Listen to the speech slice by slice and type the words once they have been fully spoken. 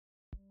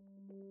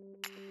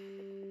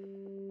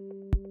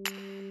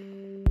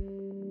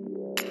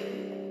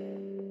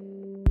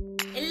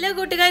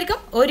എല്ലാ കൂട്ടുകാർക്കും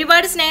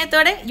ഒരുപാട്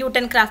സ്നേഹത്തോടെ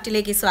യൂട്ടൻ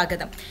ക്രാഫ്റ്റിലേക്ക്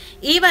സ്വാഗതം.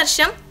 ഈ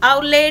വർഷം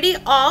our lady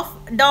of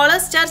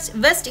dollars church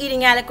west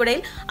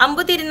ഇരിങ്ങാലക്കുടയിൽ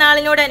Ambu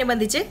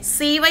തിരുനാളിനോടനുബന്ധിച്ച്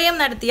CYM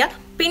നടത്തിയ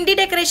പിണ്ടി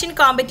ഡെക്കറേഷൻ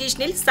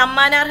കോമ്പറ്റീഷനിൽ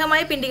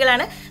സമ്മാനാർഹമായ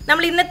പിണ്ടികളാണ്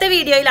നമ്മൾ ഇന്നത്തെ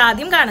വീഡിയോയിൽ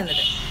ആദ്യം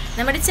കാണുന്നത്.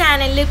 നമ്മുടെ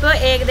ചാനലിൽ ഇപ്പോൾ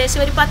ഏകദേശം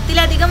ഒരു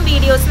 10ലധികം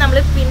വീഡിയോസ് നമ്മൾ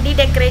പിണ്ടി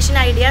ഡെക്കറേഷൻ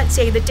ഐഡിയ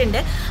ചെയ്തിട്ടുണ്ട്.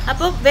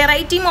 അപ്പോൾ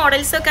വെറൈറ്റി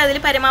മോഡൽസൊക്കെ അതിൽ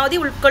പരമാവധി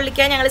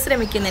ഉൾക്കൊള്ളിക്കാൻ ഞങ്ങൾ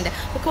ശ്രമിക്കുന്നുണ്ട്.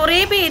 അപ്പോൾ കുറേ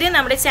പേര്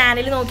നമ്മുടെ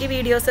ചാനൽ നോക്കി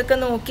വീഡിയോസൊക്കെ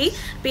നോക്കി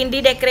പിണ്ടി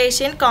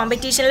ഡെക്കറേഷൻ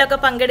കോമ്പറ്റീഷനിലൊക്കെ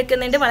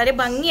പങ്കെടുക്കുന്നുണ്ട്. വളരെ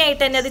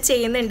ഭംഗിയായിട്ട് തന്നെ അത്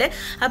ചെയ്യുന്നുണ്ട്.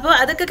 അപ്പോൾ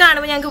അതൊക്കെ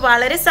കാണുമ്പോൾ ഞങ്ങൾക്ക്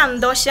വളരെ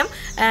സന്തോഷം.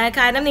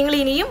 കാരണം നിങ്ങൾ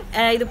ഇനിയും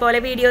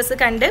ഇതുപോലെ വീഡിയോസ്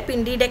കണ്ട്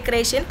പിണ്ടി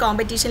ഡെക്കറേഷൻ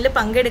കോമ്പറ്റീഷനിൽ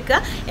പങ്കെടുക്കുക.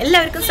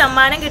 എല്ലാവർക്കും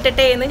സമ്മാനം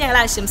കിട്ടട്ടെ എന്ന് ഞങ്ങൾ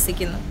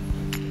ആശംസിക്കുന്നു.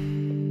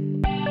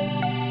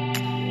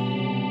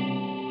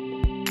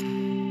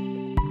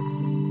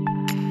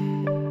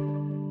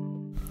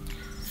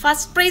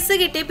 ഫസ്റ്റ് പ്രൈസ്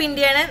കിട്ടിയ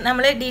പിണ്ടിയാണ്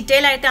നമ്മൾ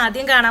ഡീറ്റെയിൽ ആയിട്ട്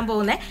ആദ്യം കാണാൻ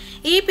പോകുന്നത്.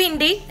 ഈ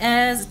പിണ്ടി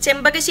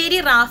ചെമ്പകശ്ശേരി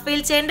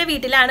റാഫേൽ ചേട്ടൻ്റെ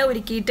വീട്ടിലാണ്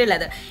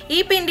ഒരുക്കിയിട്ടുള്ളത്. ഈ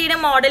പിണ്ടിയുടെ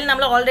മോഡൽ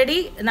നമ്മൾ ഓൾറെഡി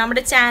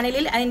നമ്മുടെ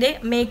ചാനലിൽ അതിൻ്റെ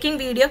മേക്കിംഗ്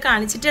വീഡിയോ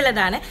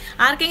കാണിച്ചിട്ടുള്ളതാണ്.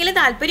 ആർക്കെങ്കിലും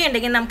താല്പര്യം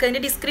ഉണ്ടെങ്കിൽ നമുക്ക്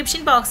അതിൻ്റെ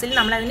ഡിസ്ക്രിപ്ഷൻ ബോക്സിൽ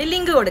നമ്മൾ അതിൻ്റെ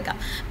ലിങ്ക് കൊടുക്കാം.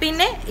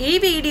 പിന്നെ ഈ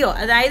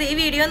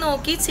വീഡിയോ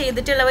നോക്കി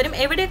ചെയ്തിട്ടുള്ളവരും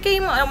എവിടെയൊക്കെ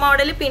ഈ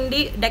മോഡൽ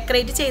പിണ്ടി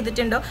ഡെക്കറേറ്റ്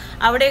ചെയ്തിട്ടുണ്ടോ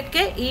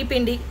അവിടെയൊക്കെ ഈ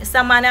പിണ്ടി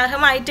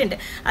സമ്മാനാർഹമായിട്ടുണ്ട്.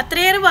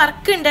 അത്രയേറെ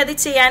വർക്ക് ഉണ്ട് അത്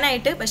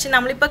ചെയ്യാനായിട്ട്. പക്ഷെ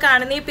നമ്മളിപ്പോൾ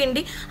കാണുന്ന ഈ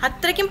പിണ്ടി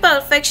അത്രയ്ക്കും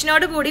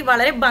പെർഫെക്ഷനോട് കൂടി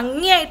വളരെ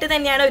ഭംഗിയായിട്ട്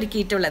തന്നെയാണ്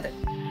ഒരുക്കിയിട്ടുള്ളത്.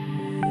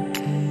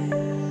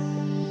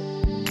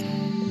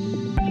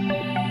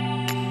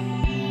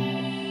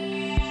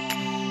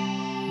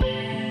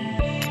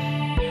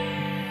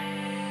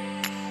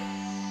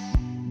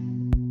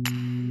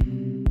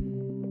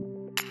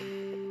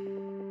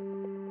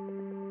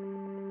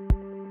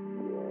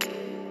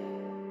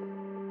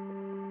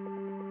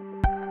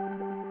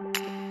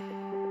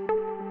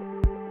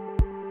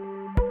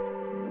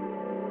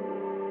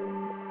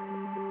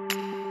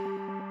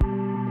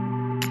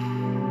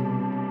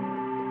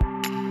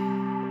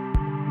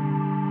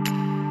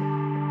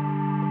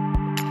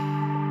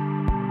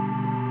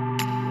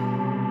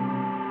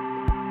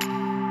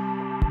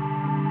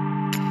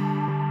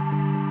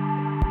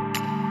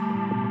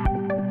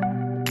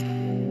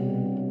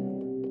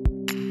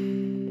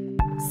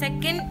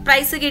 സെക്കൻഡ്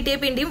പ്രൈസ് കിട്ടിയ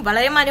പിണ്ടിയും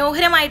വളരെ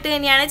മനോഹരമായിട്ട്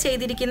തന്നെയാണ്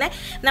ചെയ്തിരിക്കുന്നത്.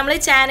 നമ്മൾ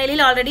ചാനലിൽ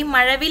ഓൾറെഡി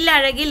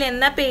മഴവില്ലഴകിൽ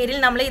എന്ന പേരിൽ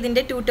നമ്മൾ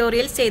ഇതിൻ്റെ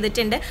ട്യൂട്ടോറിയൽസ്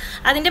ചെയ്തിട്ടുണ്ട്.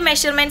 അതിൻ്റെ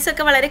മെഷർമെൻറ്റ്സ്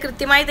ഒക്കെ വളരെ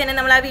കൃത്യമായി തന്നെ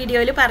നമ്മൾ ആ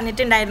വീഡിയോയിൽ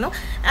പറഞ്ഞിട്ടുണ്ടായിരുന്നു.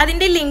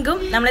 അതിൻ്റെ ലിങ്കും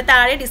നമ്മൾ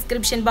താഴെ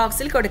ഡിസ്ക്രിപ്ഷൻ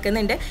ബോക്സിൽ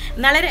കൊടുക്കുന്നുണ്ട്.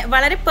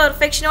 വളരെ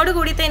പെർഫെക്ഷനോട്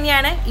കൂടി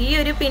തന്നെയാണ് ഈ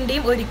ഒരു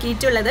പിണ്ടിയും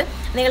ഒരുക്കിയിട്ടുള്ളത്.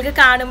 നിങ്ങൾക്ക്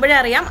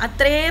കാണുമ്പോഴറിയാം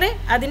അത്രയേറെ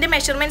അതിൻ്റെ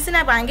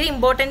മെഷർമെൻറ്റ്സിന് ഭയങ്കര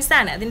ഇമ്പോർട്ടൻസ്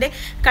ആണ്. അതിൻ്റെ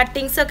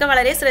കട്ടിങ്സ് ഒക്കെ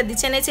വളരെ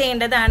ശ്രദ്ധിച്ച് തന്നെ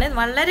ചെയ്യേണ്ടതാണ്.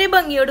 വളരെ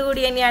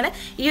ഭംഗിയോടുകൂടി തന്നെയാണ്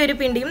ഈ ഒരു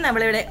പിണ്ടിയും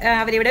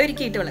അവരിവിടെ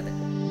ഒരുക്കിയിട്ടുള്ളത്.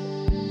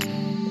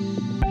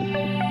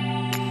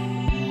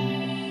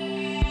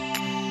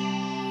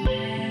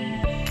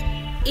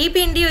 ഈ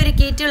പിണ്ടി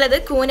ഒരുക്കിയിട്ടുള്ളത്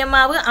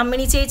കൂനമാവ്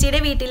അമ്മിണി ചേച്ചിയുടെ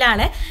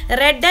വീട്ടിലാണ്.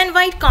 റെഡ് ആൻഡ്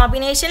വൈറ്റ്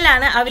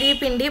കോമ്പിനേഷനിലാണ് അവർ ഈ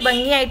പിണ്ടി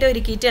ഭംഗിയായിട്ട്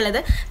ഒരുക്കിയിട്ടുള്ളത്.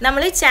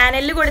 നമ്മൾ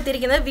ചാനലിൽ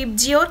കൊടുത്തിരിക്കുന്നത്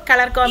വിബ്ജിയോർ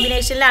കളർ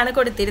കോമ്പിനേഷനിലാണ്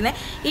കൊടുത്തിരുന്നത്.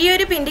 ഈ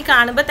ഒരു പിണ്ടി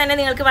കാണുമ്പോൾ തന്നെ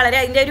നിങ്ങൾക്ക് വളരെ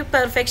അതിൻ്റെ ഒരു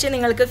പെർഫെക്ഷൻ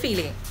നിങ്ങൾക്ക്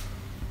ഫീൽ ചെയ്യും.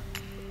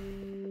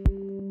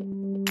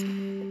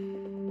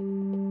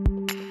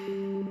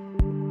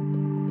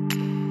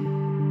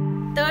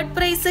 തേർഡ്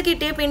പ്രൈസ്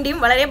കിട്ടിയ പിണ്ടിയും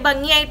വളരെ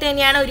ഭംഗിയായിട്ട്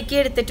തന്നെയാണ്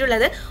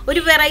ഒരുക്കിയെടുത്തിട്ടുള്ളത്.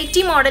 ഒരു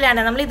വെറൈറ്റി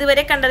മോഡലാണ്. നമ്മൾ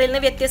ഇതുവരെ കണ്ടതിൽ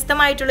നിന്ന്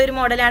വ്യത്യസ്തമായിട്ടുള്ള ഒരു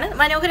മോഡലാണ്.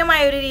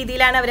 മനോഹരമായ ഒരു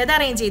രീതിയിലാണ് അവരത്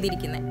അറേഞ്ച്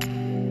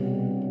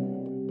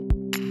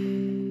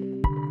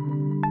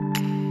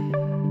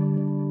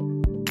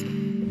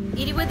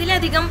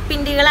ചെയ്തിരിക്കുന്നത്. ിലധികം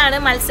പിണ്ടികളാണ്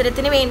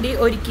മത്സരത്തിന് വേണ്ടി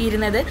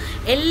ഒരുക്കിയിരുന്നത്.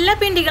 എല്ലാ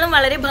പിണ്ടികളും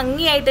വളരെ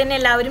ഭംഗിയായിട്ട് തന്നെ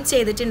എല്ലാവരും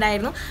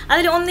ചെയ്തിട്ടുണ്ടായിരുന്നു.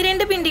 അതിൽ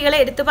 1-2 പിണ്ടികളെ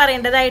എടുത്തു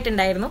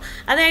പറയേണ്ടതായിട്ടുണ്ടായിരുന്നു.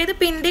 അതായത്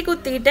പിണ്ടി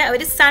കുത്തിയിട്ട്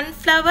അവർ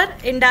സൺഫ്ലവർ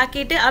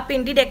ഉണ്ടാക്കിയിട്ട് ആ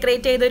പിണ്ടി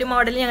ഡെക്കറേറ്റ് ചെയ്ത ഒരു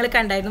മോഡൽ ഞങ്ങൾ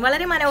കണ്ടായിരുന്നു.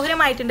 വളരെ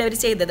മനോഹരമായിട്ടുണ്ട് അവർ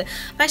ചെയ്തത്.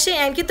 പക്ഷേ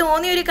എനിക്ക്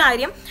തോന്നിയൊരു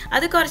കാര്യം,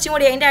 അത് കുറച്ചും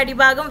കൂടി അതിൻ്റെ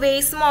അടിഭാഗം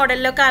വേസ്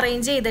മോഡലിലൊക്കെ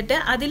അറേഞ്ച് ചെയ്തിട്ട്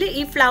അതിൽ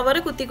ഈ ഫ്ലവർ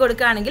കുത്തി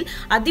കൊടുക്കുകയാണെങ്കിൽ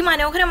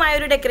അതിമനോഹരമായ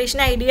ഒരു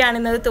ഡെക്കറേഷൻ ഐഡിയ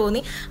ആണെന്നത്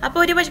തോന്നി.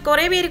 അപ്പോൾ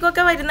കുറേ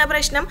പേർക്കൊക്കെ വരുന്ന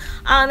പ്രശ്നം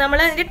നമ്മൾ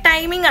അതിൻ്റെ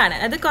ടൈമിംഗ് ആണ്.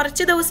 അത്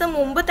കുറച്ച് ദിവസം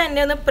മുമ്പ് തന്നെ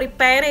ഒന്ന്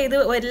പ്രിപ്പയർ ചെയ്ത്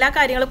എല്ലാ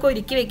കാര്യങ്ങളൊക്കെ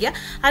ഒരുക്കി വെക്കുക.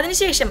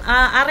 അതിനുശേഷം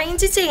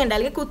അറേഞ്ച് ചെയ്യേണ്ട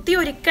അല്ലെങ്കിൽ കുത്തി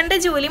ഒരുക്കേണ്ട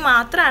ജോലി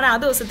മാത്രമാണ് ആ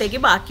ദിവസത്തേക്ക്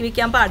ബാക്കി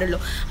വെക്കാൻ പാടുള്ളൂ.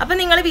 അപ്പോൾ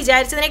നിങ്ങൾ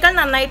വിചാരിച്ചതിനേക്കാൾ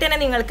നന്നായിട്ട് തന്നെ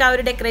നിങ്ങൾക്ക് ആ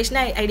ഒരു ഡെക്കറേഷൻ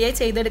ഐഡിയ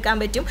ചെയ്തെടുക്കാൻ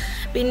പറ്റും.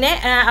 പിന്നെ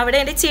അവിടെ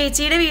എൻ്റെ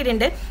ചേച്ചിയുടെ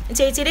വീടുണ്ട്.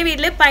 ചേച്ചിയുടെ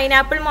വീട്ടിൽ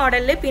പൈനാപ്പിൾ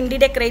മോഡലിൽ പിണ്ടി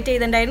ഡെക്കറേറ്റ്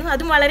ചെയ്തിട്ടുണ്ടായിരുന്നു.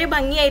 അതും വളരെ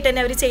ഭംഗിയായിട്ട്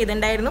തന്നെ അവർ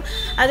ചെയ്തിട്ടുണ്ടായിരുന്നു.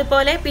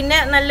 അതുപോലെ പിന്നെ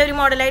നല്ലൊരു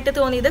മോഡലായിട്ട്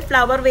തോന്നിയത്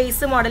ഫ്ലവർ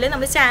വേസ് മോഡൽ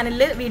നമ്മൾ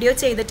ചാനലിൽ വീഡിയോ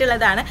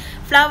ചെയ്തിട്ടുള്ളതാണ്.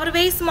 ഫ്ലവർ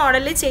വേസ്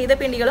മോഡലിൽ ചെയ്ത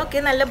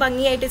പിണ്ടികളൊക്കെ നല്ല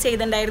ഭംഗിയായിട്ട്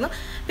ചെയ്തിട്ടുണ്ടായിരുന്നു.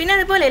 പിന്നെ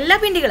അതുപോലെ എല്ലാ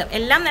പിണ്ടികളും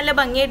എല്ലാം നല്ല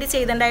ഭംഗിയായിട്ട്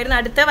ചെയ്തിട്ടുണ്ടായിരുന്നു.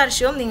 അടുത്ത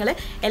വർഷവും നിങ്ങൾ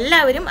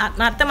എല്ലാവരും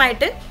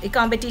ആത്മാർത്ഥമായിട്ട് ഈ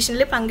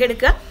കോമ്പറ്റീഷനിൽ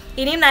പങ്കെടുക്കുക.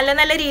 ഇനിയും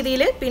നല്ല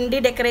രീതിയിൽ പിണ്ടി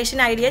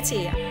ഡെക്കറേഷൻ ഐഡിയ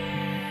ചെയ്യാം.